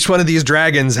you that each one of these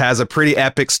dragons has a pretty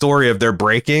epic story of their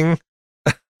breaking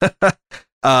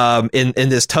in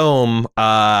this tome,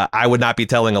 I would not be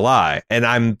telling a lie. And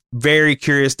I'm very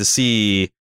curious to see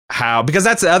how, because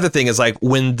that's the other thing is like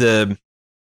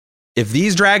if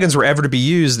these dragons were ever to be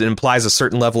used, it implies a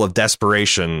certain level of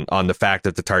desperation on the fact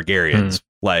that the Targaryens,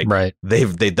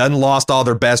 they've done lost all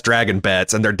their best dragon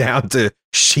bets and they're down to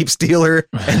Sheep Stealer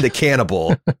and the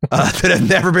Cannibal that have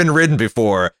never been ridden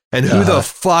before. And who the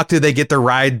fuck do they get to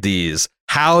ride these?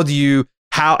 How do you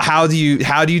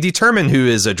determine who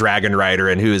is a dragon rider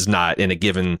and who is not in a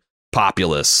given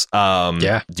populace?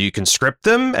 Do you conscript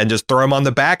them and just throw them on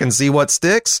the back and see what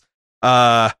sticks?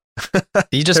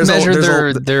 You just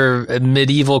measure their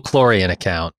medieval Chlorian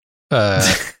account.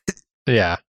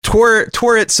 Yeah.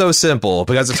 Tore it so simple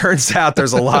because it turns out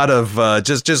there's a lot of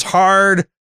just hard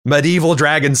medieval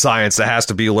dragon science that has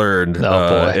to be learned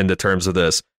in the terms of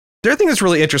this. The other thing that's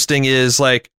really interesting is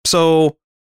like, so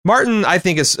Martin, I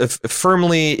think, is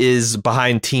firmly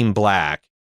behind Team Black,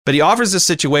 but he offers a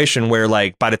situation where,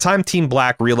 like, by the time Team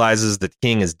Black realizes the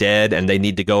king is dead and they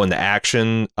need to go into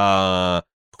action,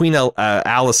 Queen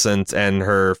Alicent and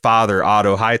her father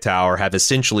Otto Hightower have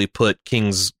essentially put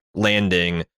King's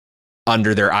Landing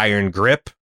under their iron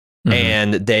grip,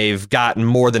 and they've gotten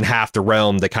more than half the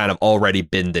realm to kind of already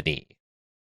bend the knee.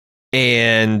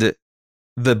 And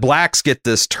the Blacks get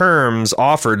this terms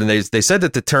offered, and they said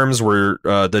that the terms were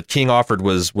the king offered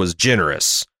was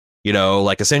generous,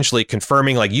 like essentially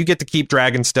confirming like you get to keep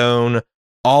Dragonstone,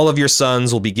 all of your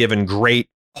sons will be given great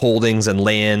holdings and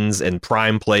lands and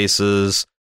prime places,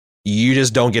 you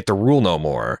just don't get to rule no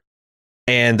more.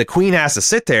 And the queen has to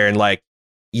sit there and like,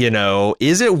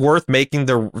 is it worth making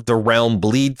the realm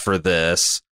bleed for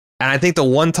this? And I think the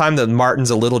one time that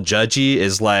Martin's a little judgy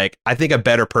is like, I think a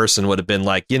better person would have been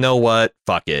like, you know what?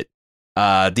 Fuck it.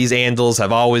 These Andals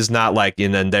have always not like,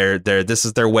 and then this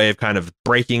is their way of kind of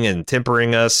breaking and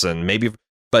tempering us. And maybe,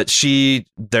 but she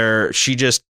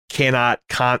just cannot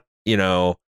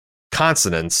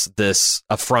consonance this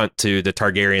affront to the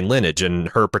Targaryen lineage and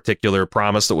her particular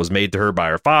promise that was made to her by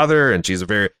her father. And she's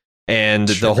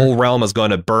the whole realm is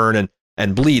going to burn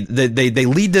and bleed. They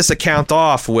lead this account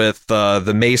off with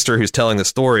the maester who's telling the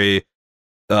story.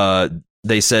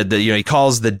 They said that he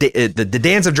calls the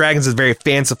Dance of Dragons is a very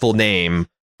fanciful name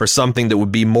for something that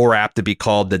would be more apt to be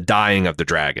called the Dying of the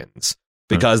Dragons,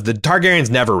 because the Targaryens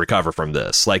never recover from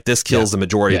this. Like this kills the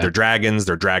majority of their dragons,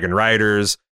 their dragon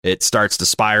riders. It starts the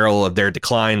spiral of their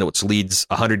decline, which leads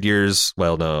 200 years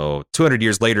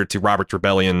later to Robert's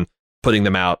Rebellion, putting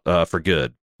them out for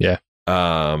good. Yeah.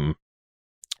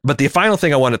 But the final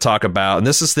thing I want to talk about, and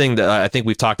this is thing that I think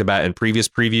we've talked about in previous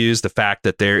previews, the fact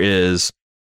that there is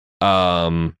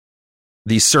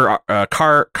these Sir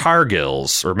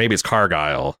Cargills, or maybe it's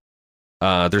Cargyle.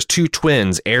 There's 2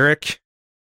 twins, Arik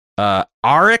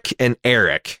and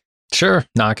Eric. Sure,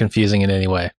 not confusing in any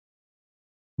way.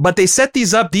 But they set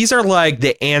these up. These are like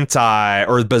the anti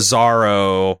or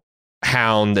Bizarro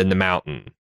Hound in the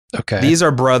Mountain. Okay. These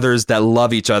are brothers that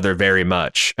love each other very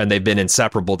much, and they've been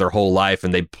inseparable their whole life,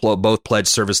 and they both pledged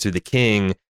service to the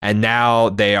king, and now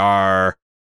they are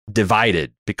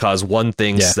divided because one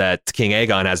thinks that King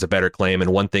Aegon has a better claim,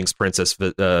 and one thinks Princess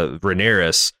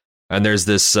Rhaenyra. And there's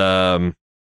this,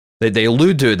 they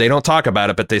allude to it, they don't talk about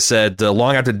it, but they said,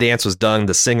 long after the dance was done,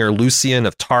 the singer Lucian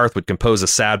of Tarth would compose a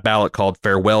sad ballad called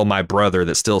Farewell, My Brother,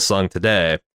 that's still sung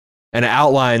today. And it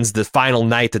outlines the final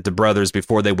night that the brothers,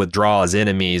 before they withdraw as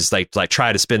enemies, like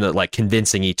try to spend it like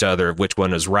convincing each other of which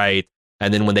one is right.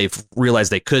 And then when they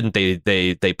realized they couldn't,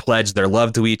 they pledged their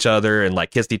love to each other and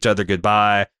like kissed each other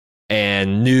goodbye,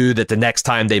 and knew that the next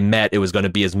time they met, it was going to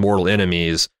be as mortal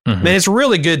enemies. Man, it's a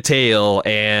really good tale,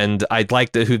 and I'd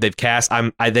like who they've cast.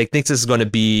 I think this is going to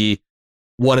be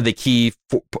one of the key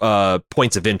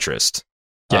points of interest.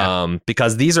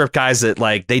 Because these are guys that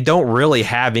like they don't really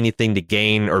have anything to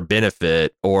gain or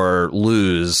benefit or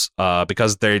lose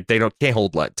because they can't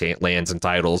hold lands and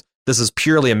titles. This is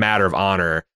purely a matter of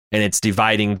honor, and it's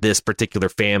dividing this particular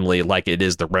family like it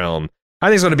is the realm. I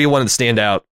think it's going to be one of the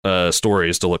standout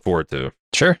stories to look forward to.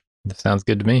 Sure. That sounds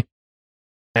good to me.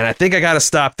 And I think I got to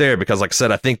stop there because, like I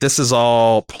said, I think this is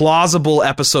all plausible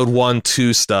episode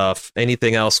 1-2 stuff.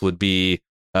 Anything else would be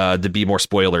to be more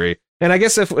spoilery. And I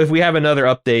guess if we have another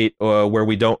update where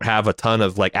we don't have a ton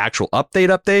of like actual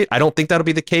update, I don't think that'll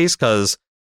be the case because,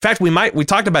 in fact, we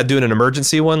talked about doing an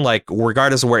emergency one, like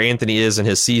regardless of where Anthony is in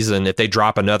his season, if they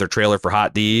drop another trailer for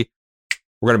Hot D,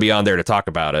 we're going to be on there to talk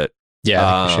about it. Yeah,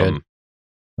 I think we should.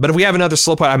 But if we have another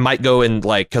slow point, I might go in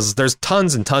like, because there's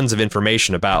tons and tons of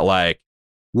information about like,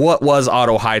 what was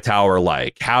Otto Hightower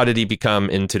like? How did he become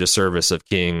into the service of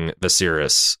King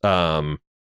Viserys?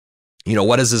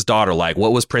 What is his daughter like?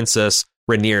 What was Princess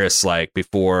Rhaenyra like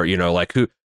before?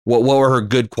 What were her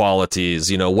good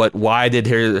qualities? Why did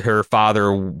her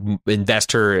father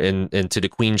invest her into the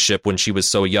queenship when she was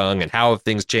so young? And how have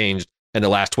things changed in the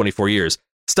last 24 years?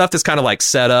 Stuff that's kind of like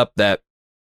set up that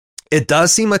it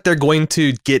does seem like they're going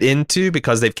to get into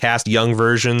because they've cast young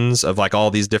versions of like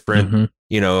all these different,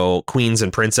 queens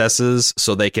and princesses,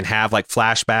 so they can have like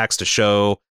flashbacks to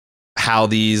show how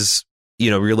these,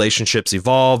 relationships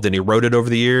evolved and eroded over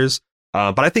the years.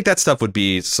 But I think that stuff would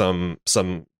be some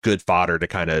good fodder to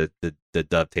kind of the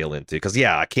dovetail into. Because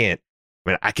I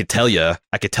could tell you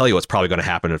what's probably going to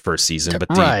happen in the first season,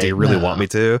 but do you really want me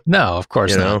to? No, of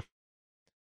course not.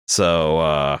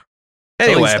 So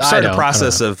anyway, I've started the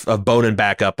process of boning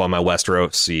back up on my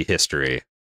Westerosi history.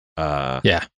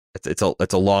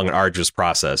 It's a long and arduous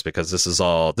process because this was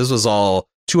all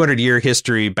 200-year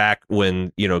history back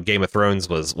when Game of Thrones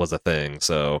was a thing.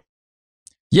 So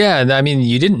yeah, I mean,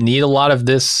 you didn't need a lot of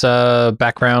this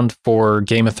background for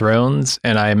Game of Thrones,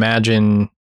 and I imagine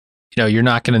you're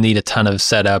not going to need a ton of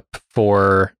setup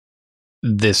for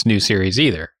this new series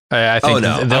either. I think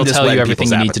they'll tell you everything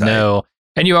you need to know.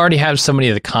 And you already have so many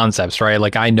of the concepts, right?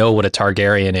 Like, I know what a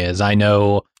Targaryen is. I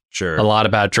know a lot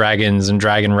about dragons and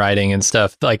dragon riding and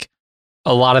stuff. Like,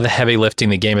 a lot of the heavy lifting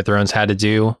that Game of Thrones had to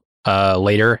do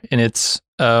later in its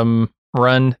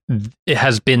run, it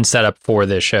has been set up for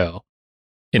this show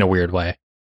in a weird way.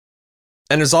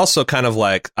 And there's also kind of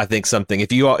like, I think something,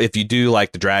 if you do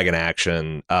like the dragon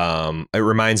action, it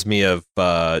reminds me of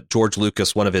George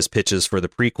Lucas. One of his pitches for the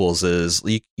prequels is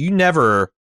you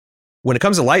never... When it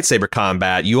comes to lightsaber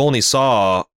combat, you only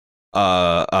saw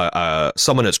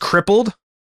someone that's crippled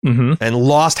and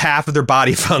lost half of their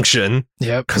body function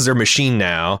because they're machine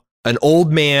now. An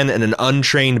old man and an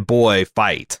untrained boy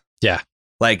fight. Yeah.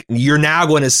 Like, you're now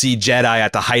going to see Jedi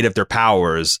at the height of their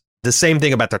powers. The same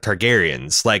thing about the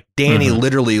Targaryens. Like, Dany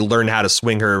literally learned how to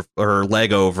swing her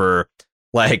leg over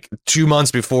like 2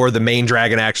 months before the main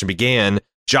dragon action began.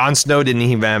 Jon Snow didn't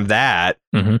even have that.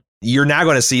 You're now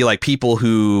going to see like people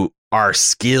who are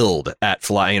skilled at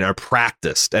flying, are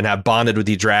practiced, and have bonded with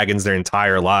these dragons their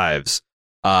entire lives,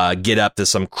 get up to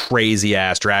some crazy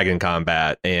ass dragon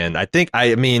combat. And I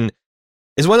mean,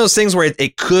 it's one of those things where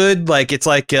it could, like, it's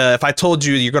like if I told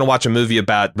you you're going to watch a movie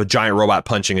about a giant robot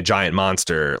punching a giant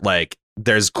monster, like,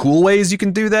 there's cool ways you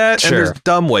can do that, and there's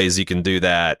dumb ways you can do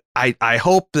that. I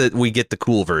hope that we get the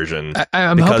cool version.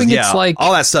 I'm hoping it's like,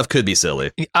 all that stuff could be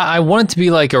silly. I want it to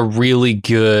be like a really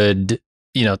good,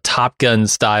 Top Gun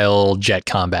style jet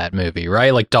combat movie,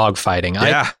 right? Like dogfighting.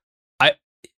 Yeah.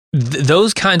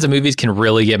 Those kinds of movies can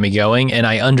really get me going, and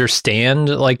I understand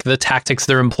like the tactics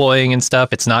they're employing and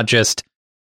stuff. It's not just,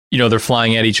 they're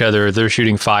flying at each other, they're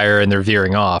shooting fire, and they're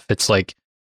veering off. It's like,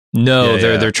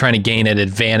 they're trying to gain an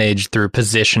advantage through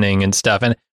positioning and stuff,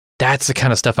 and that's the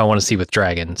kind of stuff I want to see with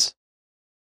dragons.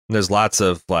 There's lots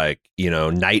of like,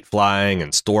 night flying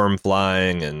and storm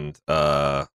flying, and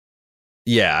I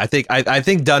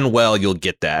think done well, you'll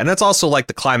get that. And that's also like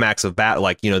the climax of battle.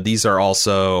 Like, these are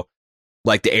also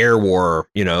like the air war,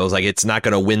 like, it's not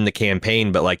going to win the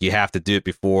campaign, but like, you have to do it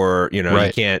before, you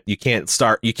can't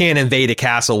invade a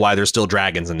castle while there's still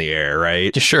dragons in the air.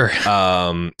 Right. Sure.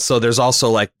 So there's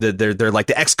also like they're like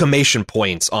the exclamation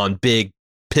points on big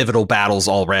pivotal battles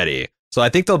already. So I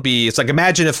think it's like,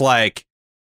 imagine if like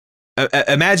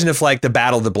the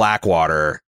Battle of the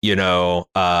Blackwater,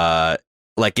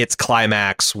 like its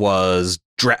climax was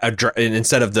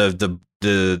instead of the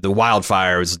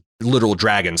wildfire, it was literal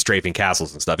dragons strafing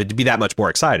castles and stuff. It'd be that much more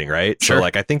exciting, right? Sure. So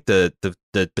like, I think the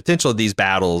potential of these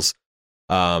battles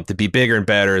to be bigger and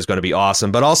better is going to be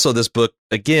awesome. But also, this book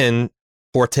again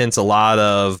portends a lot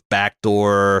of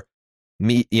backdoor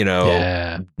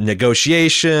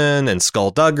negotiation and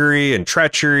skullduggery and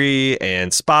treachery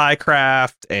and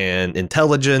spycraft and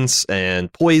intelligence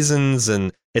and poisons,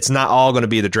 and it's not all going to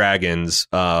be the dragons,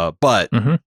 but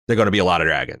they're going to be a lot of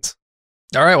dragons.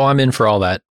 All right, well, I'm in for all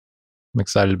that. I'm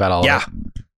excited about all of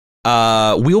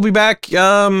it. We'll be back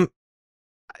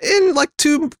in like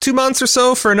two months or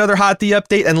so for another Hot D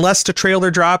update, unless the trailer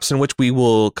drops, in which we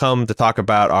will come to talk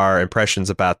about our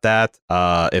impressions about that.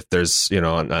 If there's,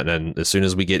 and as soon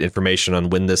as we get information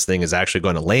on when this thing is actually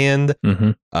going to land,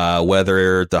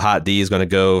 whether the Hot D is going to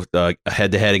go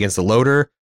head to head against the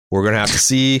loader, we're going to have to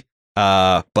see.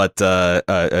 But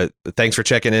thanks for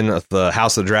checking in with the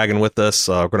House of the Dragon with us.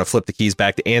 We're going to flip the keys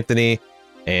back to Anthony,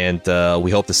 and we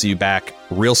hope to see you back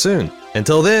real soon.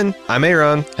 Until then, I'm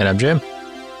Aaron. And I'm Jim.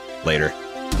 Later.